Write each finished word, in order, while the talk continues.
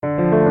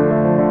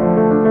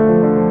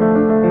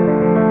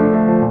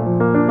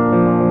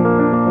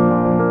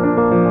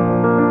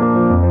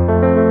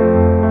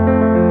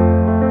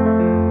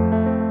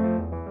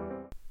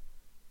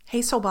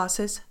Hey Soul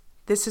Bosses,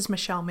 this is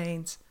Michelle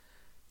Maines.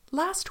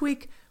 Last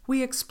week,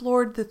 we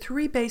explored the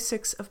 3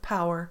 basics of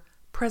power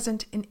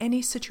present in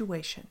any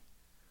situation.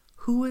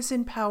 Who is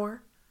in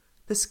power,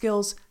 the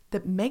skills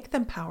that make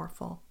them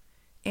powerful,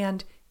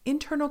 and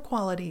internal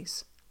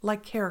qualities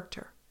like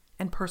character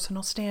and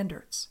personal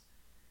standards.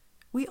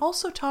 We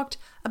also talked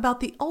about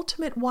the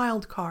ultimate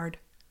wild card,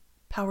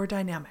 power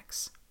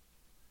dynamics.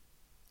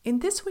 In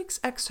this week's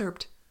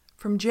excerpt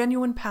from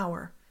Genuine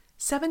Power,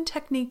 7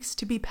 Techniques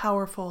to be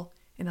Powerful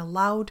in a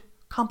Loud,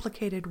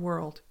 Complicated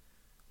World,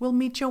 we'll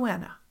meet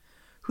Joanna,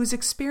 whose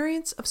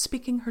experience of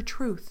speaking her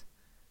truth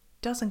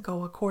doesn't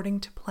go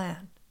according to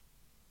plan.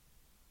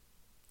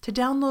 To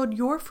download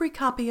your free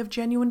copy of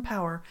Genuine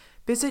Power,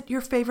 visit your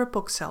favorite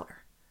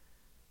bookseller.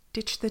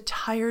 Ditch the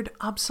tired,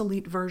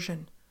 obsolete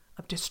version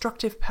of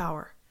destructive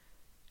power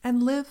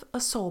and live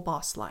a soul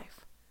boss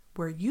life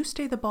where you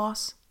stay the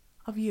boss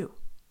of you.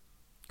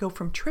 Go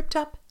from tripped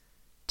up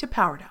to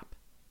powered up.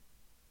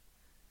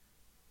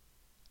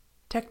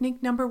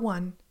 Technique number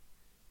 1,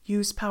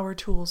 use power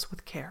tools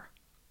with care.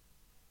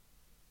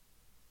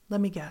 Let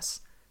me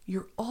guess,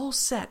 you're all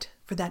set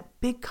for that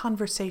big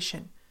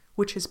conversation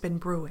which has been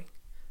brewing.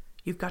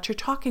 You've got your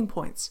talking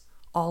points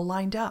all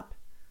lined up.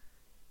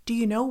 Do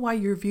you know why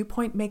your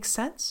viewpoint makes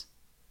sense?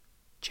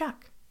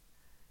 Check.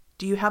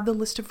 Do you have the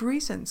list of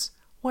reasons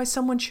why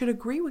someone should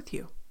agree with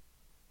you?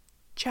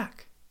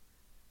 Check.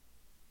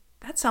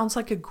 That sounds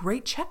like a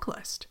great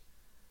checklist.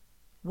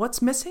 What's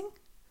missing?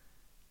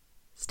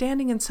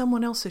 Standing in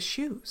someone else's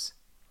shoes.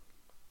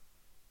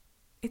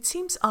 It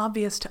seems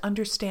obvious to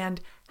understand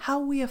how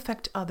we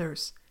affect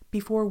others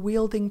before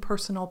wielding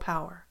personal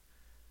power.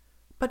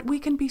 But we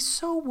can be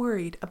so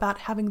worried about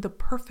having the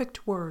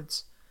perfect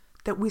words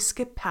that we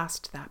skip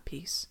past that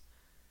piece.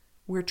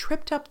 We're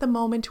tripped up the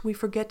moment we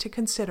forget to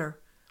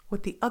consider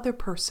what the other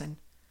person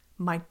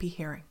might be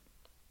hearing.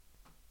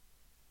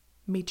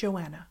 Meet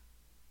Joanna.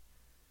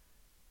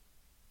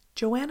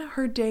 Joanna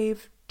heard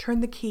Dave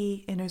turn the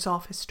key in his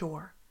office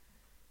door.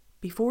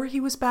 Before he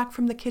was back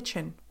from the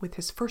kitchen with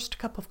his first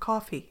cup of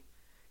coffee,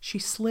 she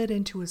slid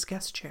into his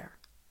guest chair.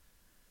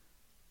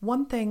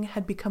 One thing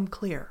had become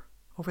clear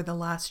over the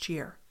last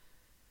year.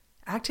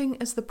 Acting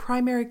as the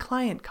primary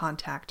client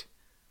contact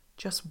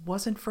just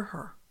wasn't for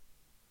her.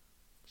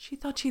 She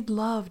thought she'd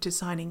love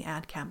designing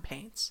ad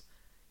campaigns.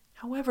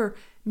 However,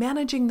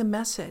 managing the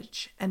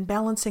message and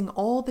balancing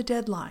all the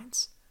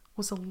deadlines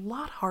was a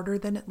lot harder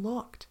than it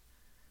looked.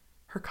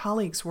 Her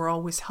colleagues were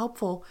always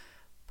helpful,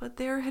 but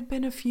there had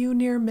been a few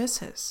near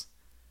misses.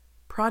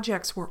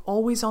 Projects were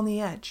always on the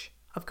edge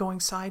of going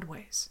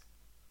sideways.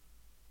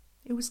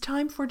 It was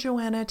time for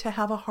Joanna to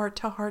have a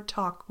heart-to-heart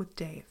talk with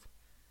Dave.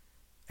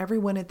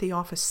 Everyone at the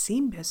office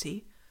seemed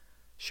busy.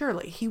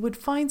 Surely he would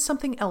find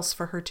something else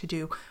for her to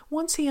do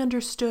once he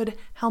understood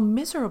how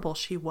miserable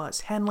she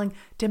was handling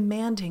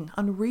demanding,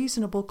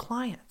 unreasonable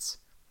clients.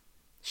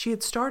 She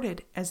had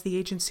started as the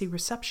agency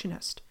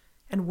receptionist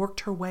and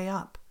worked her way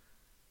up.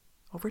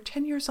 Over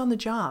 10 years on the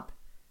job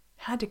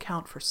had to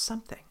count for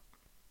something.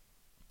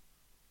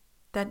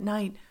 That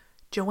night,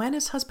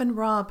 Joanna's husband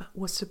Rob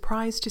was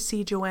surprised to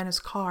see Joanna's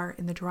car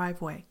in the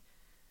driveway.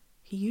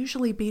 He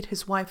usually beat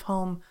his wife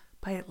home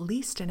by at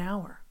least an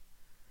hour.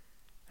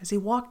 As he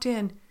walked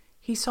in,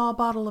 he saw a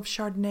bottle of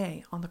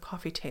Chardonnay on the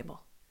coffee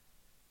table.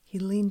 He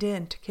leaned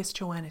in to kiss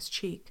Joanna's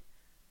cheek.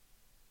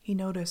 He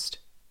noticed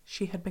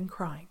she had been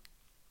crying.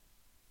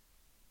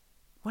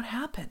 "What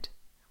happened?"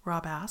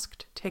 Rob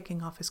asked,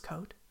 taking off his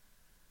coat.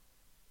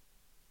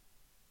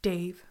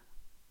 "Dave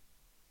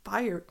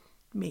fired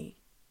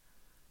me,"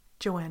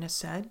 Joanna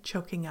said,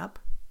 choking up.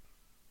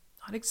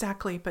 "Not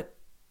exactly, but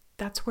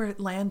that's where it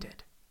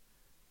landed."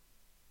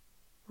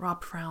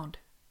 Rob frowned.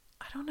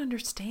 "I don't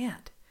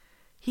understand.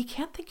 He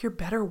can't think you're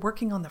better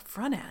working on the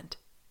front end."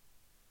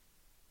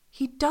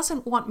 "He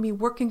doesn't want me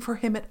working for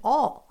him at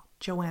all,"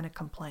 Joanna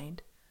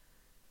complained.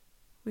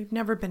 "We've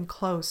never been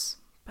close,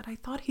 but I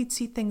thought he'd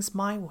see things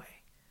my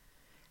way.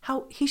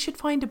 How he should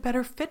find a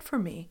better fit for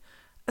me,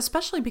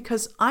 especially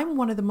because I'm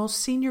one of the most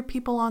senior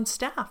people on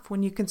staff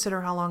when you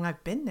consider how long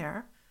I've been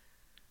there."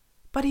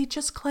 But he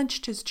just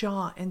clenched his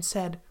jaw and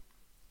said,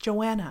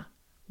 "Joanna,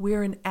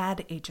 we're an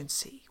ad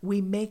agency.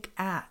 We make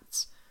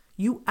ads.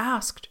 You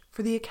asked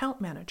for the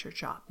account manager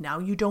job. Now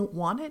you don't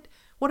want it?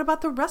 What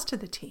about the rest of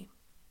the team?"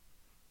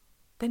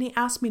 Then he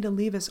asked me to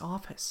leave his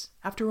office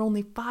after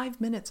only 5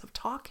 minutes of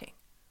talking.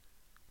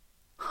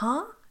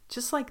 "Huh?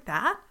 Just like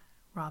that?"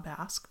 Rob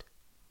asked.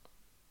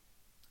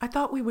 "I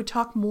thought we would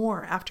talk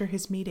more after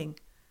his meeting,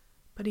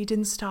 but he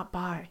didn't stop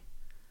by.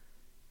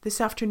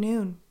 This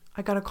afternoon,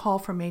 I got a call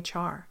from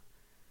HR.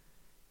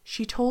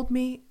 She told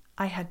me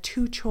I had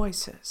 2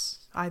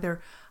 choices.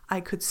 Either I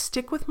could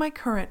stick with my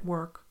current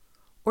work,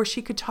 or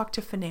she could talk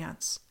to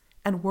finance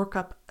and work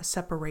up a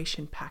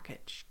separation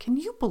package. Can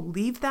you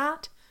believe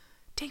that?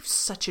 Dave's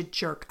such a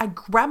jerk. I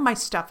grabbed my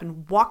stuff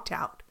and walked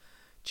out,"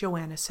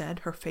 Joanna said,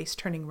 her face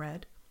turning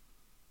red.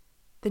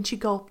 Then she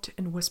gulped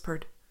and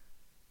whispered,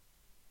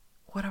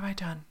 "What have I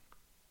done?"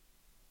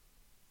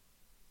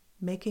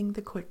 Making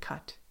the quick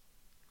cut.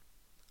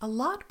 A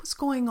lot was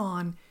going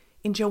on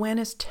in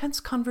Joanna's tense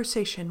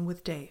conversation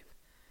with Dave.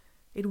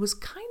 It was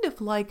kind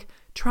of like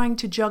trying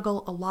to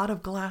juggle a lot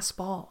of glass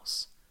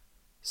balls.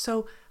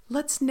 So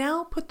let's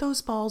now put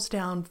those balls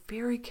down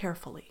very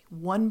carefully,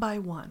 one by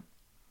one.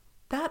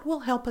 That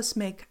will help us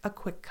make a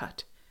quick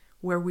cut,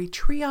 where we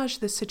triage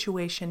the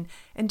situation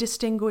and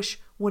distinguish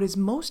what is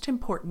most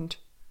important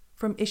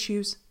from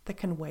issues that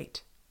can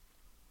wait.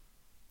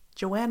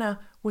 Joanna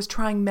was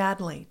trying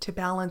madly to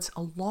balance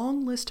a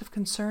long list of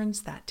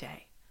concerns that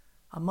day,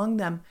 among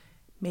them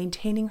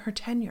maintaining her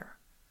tenure,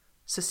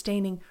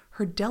 sustaining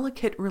her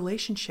delicate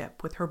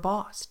relationship with her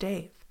boss,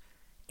 Dave,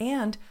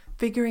 and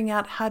figuring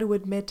out how to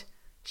admit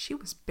she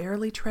was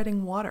barely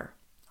treading water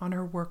on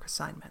her work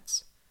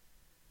assignments.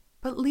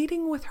 But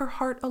leading with her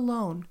heart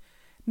alone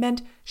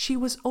meant she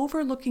was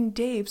overlooking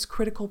Dave's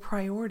critical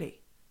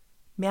priority,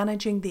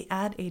 managing the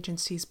ad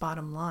agency's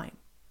bottom line.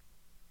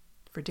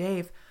 For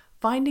Dave,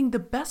 finding the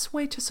best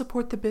way to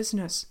support the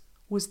business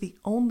was the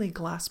only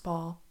glass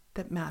ball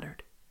that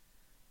mattered.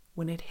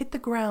 When it hit the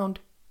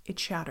ground, it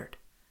shattered,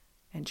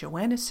 and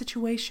Joanna's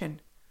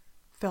situation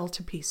fell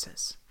to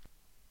pieces.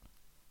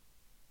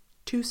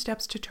 2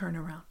 steps to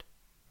turnaround.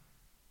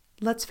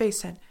 Let's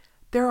face it,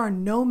 there are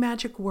no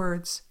magic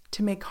words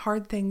to make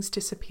hard things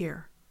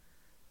disappear.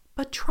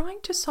 But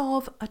trying to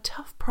solve a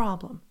tough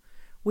problem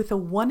with a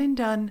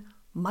one-and-done,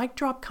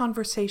 mic-drop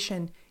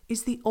conversation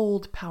is the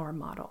old power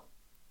model.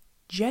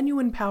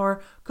 Genuine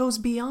power goes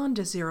beyond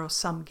a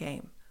zero-sum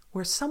game,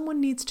 where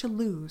someone needs to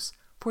lose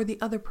for the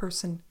other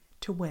person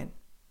to win.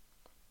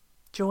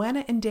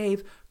 Joanna and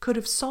Dave could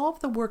have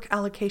solved the work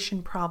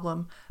allocation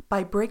problem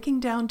by breaking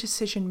down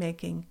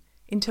decision-making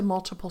into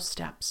multiple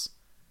steps.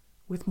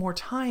 With more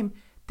time,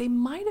 they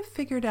might have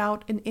figured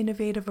out an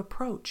innovative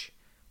approach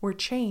where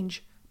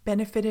change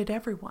benefited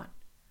everyone.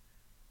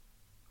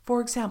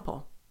 For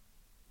example,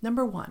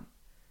 number 1,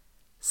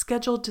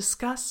 schedule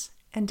discuss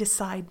and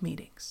decide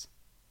meetings.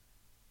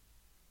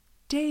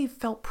 Dave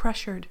felt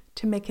pressured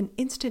to make an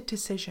instant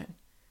decision,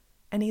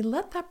 and he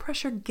let that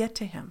pressure get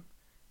to him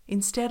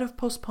instead of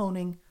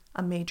postponing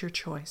a major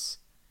choice.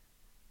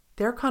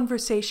 Their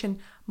conversation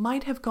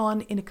might have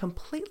gone in a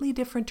completely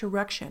different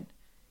direction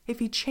if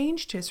he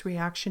changed his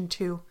reaction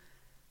to,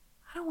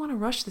 I don't want to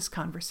rush this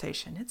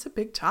conversation. It's a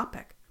big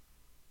topic.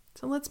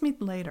 So let's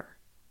meet later.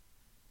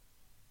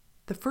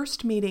 The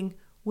first meeting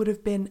would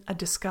have been a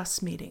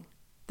discuss meeting.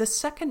 The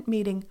second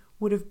meeting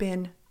would have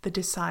been the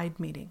decide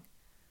meeting.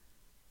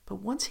 But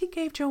once he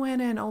gave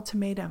Joanna an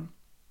ultimatum,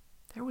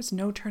 there was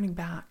no turning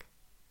back.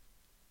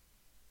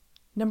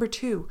 Number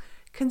 2,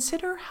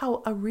 consider how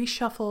a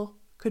reshuffle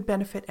could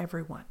benefit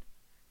everyone.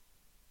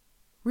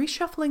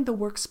 Reshuffling the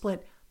work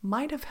split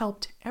might have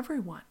helped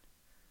everyone.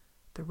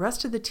 The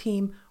rest of the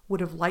team would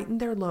have lightened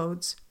their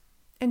loads,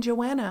 and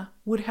Joanna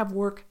would have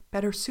work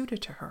better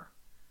suited to her.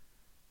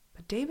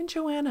 But Dave and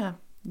Joanna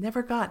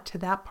never got to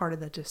that part of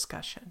the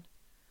discussion.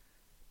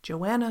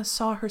 Joanna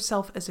saw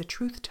herself as a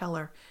truth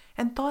teller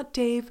and thought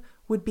Dave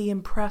would be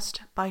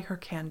impressed by her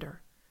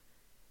candor.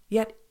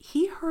 Yet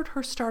he heard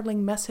her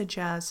startling message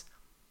as,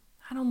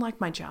 I don't like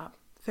my job,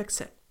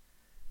 fix it,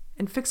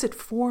 and fix it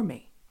for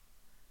me.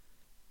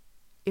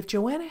 If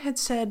Joanna had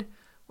said,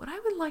 what I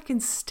would like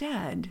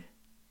instead,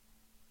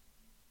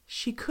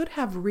 she could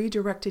have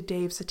redirected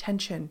Dave's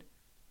attention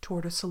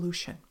toward a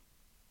solution.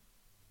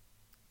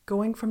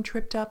 Going from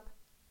tripped up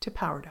to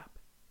powered up.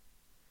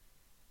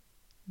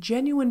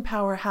 Genuine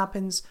power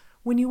happens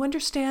when you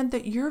understand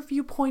that your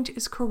viewpoint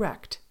is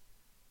correct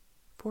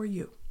for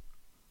you.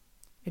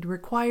 It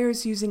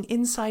requires using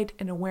insight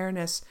and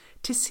awareness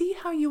to see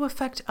how you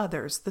affect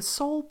others, the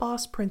soul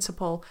boss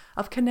principle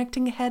of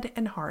connecting head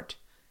and heart,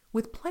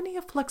 with plenty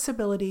of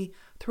flexibility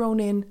thrown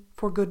in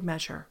for good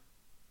measure.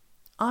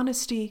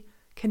 Honesty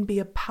can be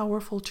a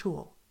powerful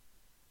tool,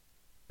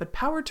 but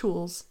power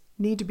tools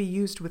need to be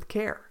used with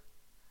care.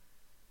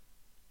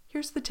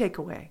 Here's the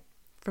takeaway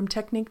from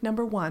technique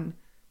number 1,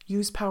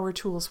 use power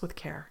tools with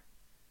care.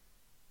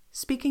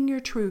 Speaking your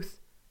truth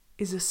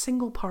is a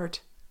single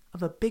part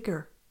of a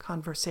bigger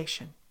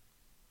conversation.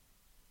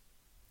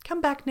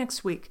 Come back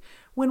next week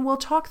when we'll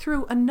talk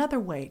through another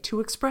way to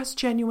express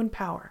genuine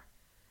power.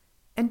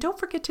 And don't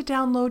forget to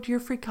download your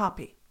free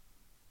copy.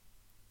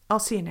 I'll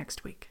see you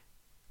next week.